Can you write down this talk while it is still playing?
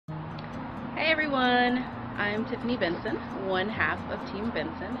everyone, I'm Tiffany Benson, one half of Team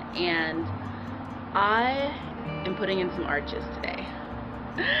Benson, and I am putting in some arches today.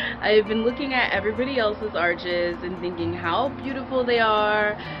 I've been looking at everybody else's arches and thinking how beautiful they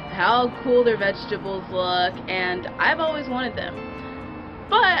are, how cool their vegetables look, and I've always wanted them.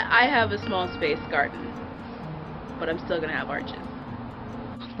 But I have a small space garden, but I'm still gonna have arches.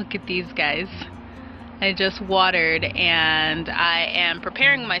 Look at these guys. I just watered and I am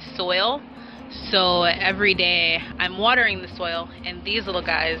preparing my soil. So every day I'm watering the soil and these little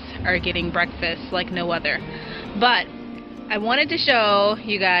guys are getting breakfast like no other. But I wanted to show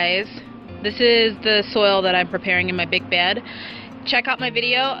you guys, this is the soil that I'm preparing in my big bed. Check out my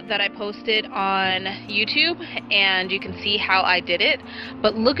video that I posted on YouTube and you can see how I did it.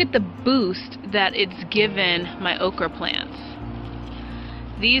 But look at the boost that it's given my okra plants.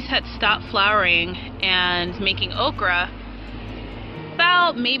 These had stopped flowering and making okra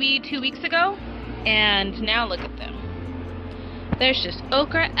about maybe 2 weeks ago, and now look at them. There's just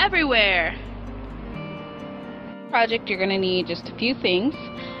okra everywhere. Project, you're gonna need just a few things.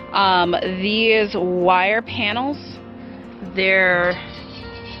 These wire panels, they're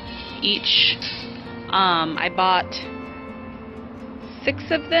each, I bought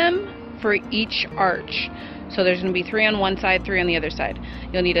 6 of them for each arch. So there's going to be 3 on one side, 3 on the other side.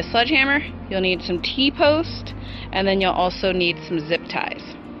 You'll need a sledgehammer, you'll need some T-post, and then you'll also need some zip ties.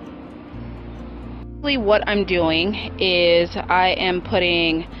 What I'm doing is I am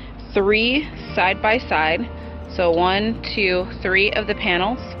putting 3 side by side, so 1, 2, 3 of the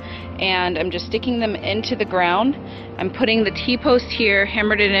panels, and I'm just sticking them into the ground. I'm putting the T-post here,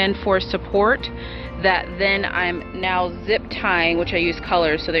 hammered it in for support, that then I'm now zip tying, which I use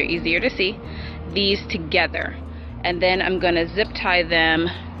colors so they're easier to see, these together, and then I'm going to zip tie them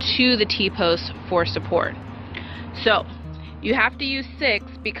to the T-post for support. So you have to use 6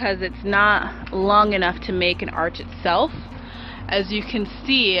 because it's not long enough to make an arch itself. As you can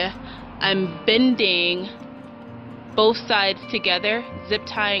see, I'm bending both sides together, zip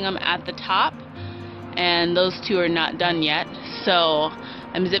tying them at the top, and those 2 are not done yet, so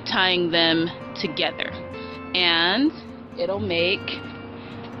I'm zip tying them together and it'll make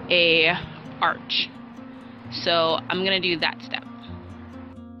a arch. So I'm gonna do that step.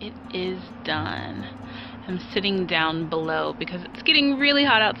 It is done. I'm sitting down below because it's getting really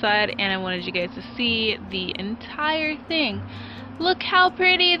hot outside and I wanted you guys to see the entire thing. Look how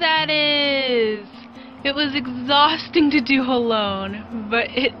pretty that is. It was exhausting to do alone, but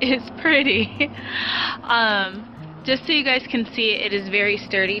it is pretty. Just so you guys can see, it is very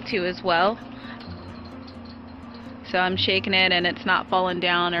sturdy too as well. So I'm shaking it and it's not falling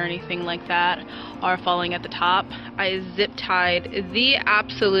down or anything like that, or falling at the top. I zip tied the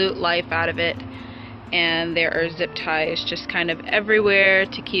absolute life out of it, and there are zip ties just kind of everywhere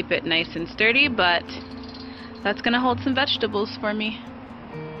to keep it nice and sturdy, but that's gonna hold some vegetables for me.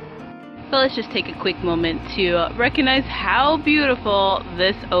 So let's just take a quick moment to recognize how beautiful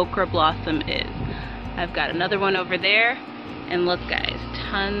this okra blossom is. I've got another one over there, and look guys,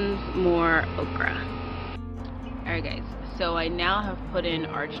 tons more okra. Alright guys, so I now have put in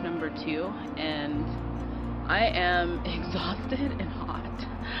arch number 2 and I am exhausted and hot.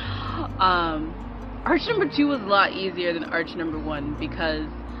 Arch number 2 was a lot easier than arch number 1 because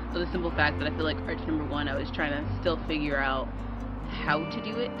of the simple fact that I feel like arch number 1 I was trying to still figure out how to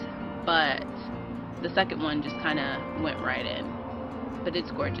do it, but the second one just kind of went right in. But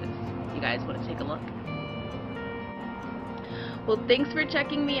it's gorgeous. You guys want to take a look? Well, thanks for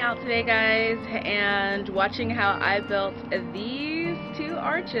checking me out today, guys, and watching how I built these 2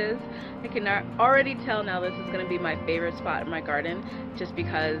 arches. I can already tell now this is going to be my favorite spot in my garden, just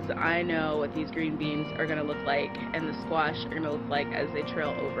because I know what these green beans are going to look like and the squash are going to look like as they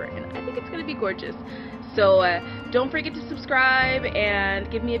trail over, and I think it's going to be gorgeous. So don't forget to subscribe and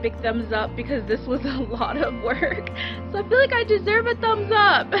give me a big thumbs up because this was a lot of work, so I feel like I deserve a thumbs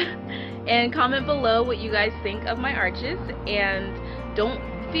up. And comment below what you guys think of my arches, and don't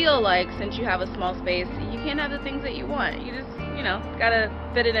feel like since you have a small space you can't have the things that you want. You just, you know, gotta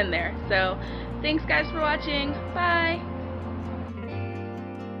fit it in there. So thanks guys for watching. Bye.